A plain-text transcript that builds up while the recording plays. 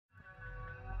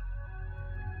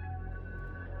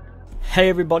Hey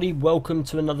everybody, welcome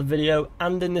to another video,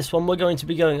 and in this one we're going to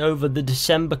be going over the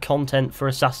December content for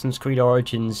Assassin's Creed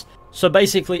Origins. So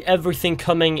basically everything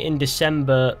coming in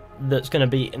December that's going to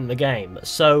be in the game.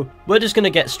 So we're just going to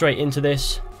get straight into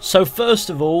this. So first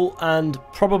of all, and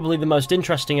probably the most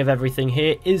interesting of everything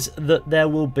here, is that there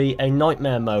will be a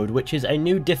Nightmare mode, which is a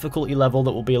new difficulty level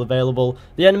that will be available.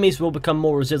 The enemies will become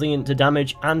more resilient to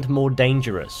damage and more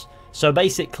dangerous. So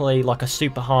basically, like a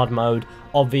super hard mode,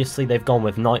 obviously they've gone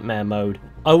with Nightmare mode.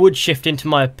 I would shift into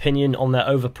my opinion on their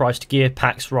overpriced gear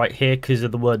packs right here because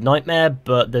of the word Nightmare,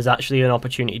 but there's actually an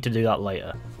opportunity to do that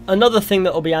later. Another thing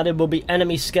that will be added will be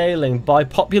enemy scaling. By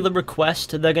popular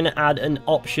request, they're going to add an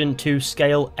option to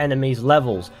scale enemies'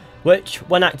 levels, which,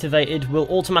 when activated, will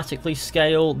automatically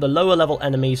scale the lower level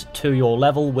enemies to your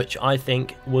level, which I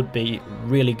think would be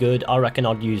really good. I reckon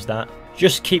I'd use that.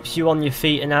 Just keeps you on your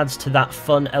feet and adds to that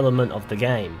fun element of the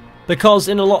game. Because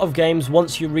in a lot of games,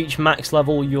 once you reach max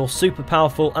level, you're super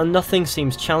powerful and nothing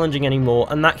seems challenging anymore,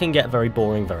 and that can get very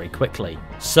boring very quickly.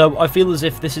 So I feel as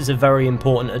if this is a very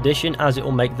important addition, as it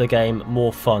will make the game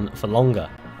more fun for longer.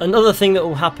 Another thing that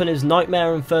will happen is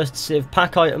Nightmare and First Civ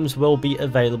pack items will be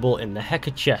available in the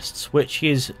Hecker chests, which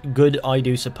is good, I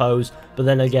do suppose, but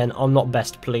then again, I'm not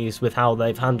best pleased with how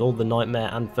they've handled the Nightmare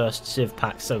and First Civ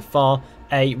packs so far.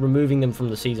 A, removing them from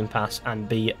the Season Pass, and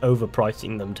B,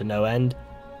 overpricing them to no end.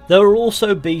 There will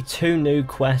also be two new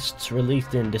quests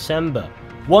released in December,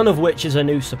 one of which is a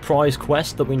new surprise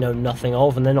quest that we know nothing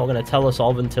of and they're not going to tell us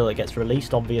of until it gets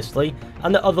released, obviously,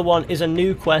 and the other one is a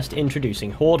new quest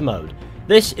introducing Horde mode.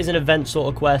 This is an event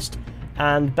sort of quest,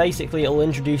 and basically it will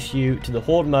introduce you to the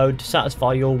Horde mode to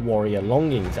satisfy your warrior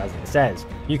longings, as it says.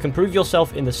 You can prove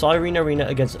yourself in the Cyrene Arena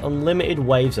against unlimited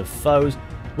waves of foes.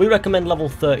 We recommend level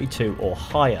 32 or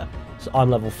higher, so I'm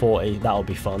level 40, that'll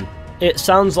be fun. It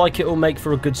sounds like it will make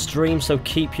for a good stream, so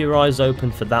keep your eyes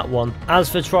open for that one. As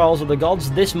for Trials of the Gods,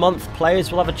 this month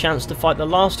players will have a chance to fight the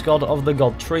last god of the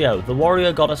god trio, the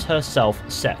warrior goddess herself,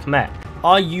 Sekhmet.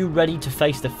 Are you ready to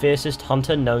face the fiercest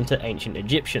hunter known to ancient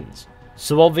Egyptians?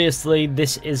 So obviously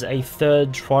this is a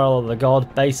third Trial of the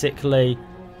God. Basically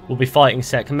we'll be fighting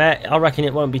Sekhmet. I reckon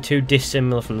it won't be too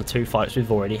dissimilar from the two fights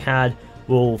we've already had.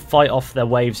 We'll fight off their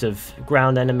waves of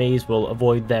ground enemies, we'll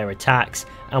avoid their attacks,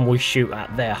 and we'll shoot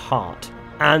at their heart.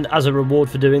 And as a reward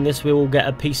for doing this, we will get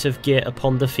a piece of gear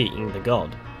upon defeating the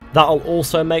god. That'll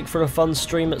also make for a fun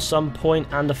stream at some point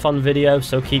and a fun video,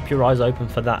 so keep your eyes open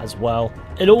for that as well.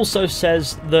 It also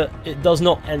says that it does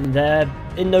not end there.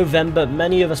 In November,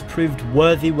 many of us proved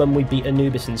worthy when we beat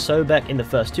Anubis and Sobek in the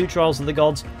first two Trials of the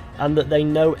Gods, and that they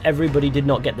know everybody did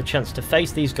not get the chance to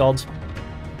face these gods,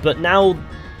 but now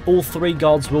all three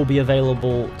gods will be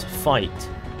available to fight.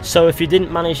 So if you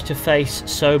didn't manage to face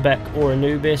Sobek or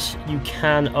Anubis, you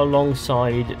can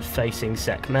alongside facing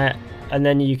Sekhmet, and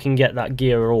then you can get that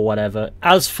gear or whatever.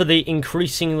 As for the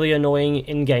increasingly annoying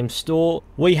in-game store,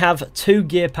 we have two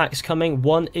gear packs coming.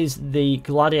 One is the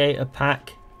Gladiator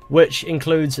pack, which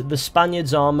includes the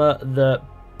Spaniard's armor, the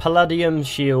Palladium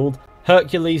shield,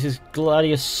 Hercules'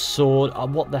 gladius sword,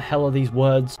 what the hell are these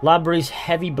words, Labri's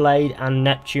heavy blade, and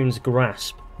Neptune's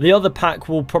grasp. The other pack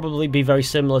will probably be very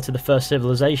similar to the first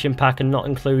Civilization pack and not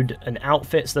include an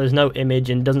outfit, so there's no image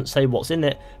and doesn't say what's in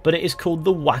it, but it is called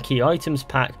the Wacky Items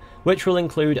pack, which will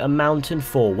include a mount and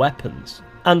 4 weapons.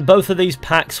 And both of these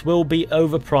packs will be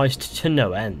overpriced to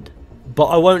no end. But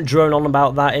I won't drone on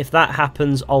about that. If that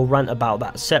happens, I'll rant about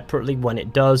that separately when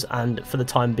it does, and for the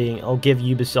time being, I'll give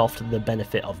Ubisoft the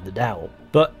benefit of the doubt.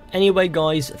 But anyway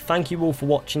guys, thank you all for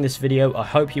watching this video. I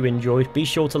hope you enjoyed. Be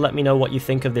sure to let me know what you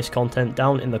think of this content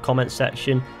down in the comment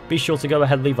section. Be sure to go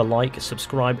ahead, leave a like,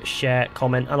 subscribe, share,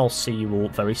 comment, and I'll see you all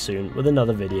very soon with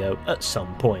another video at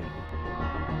some point.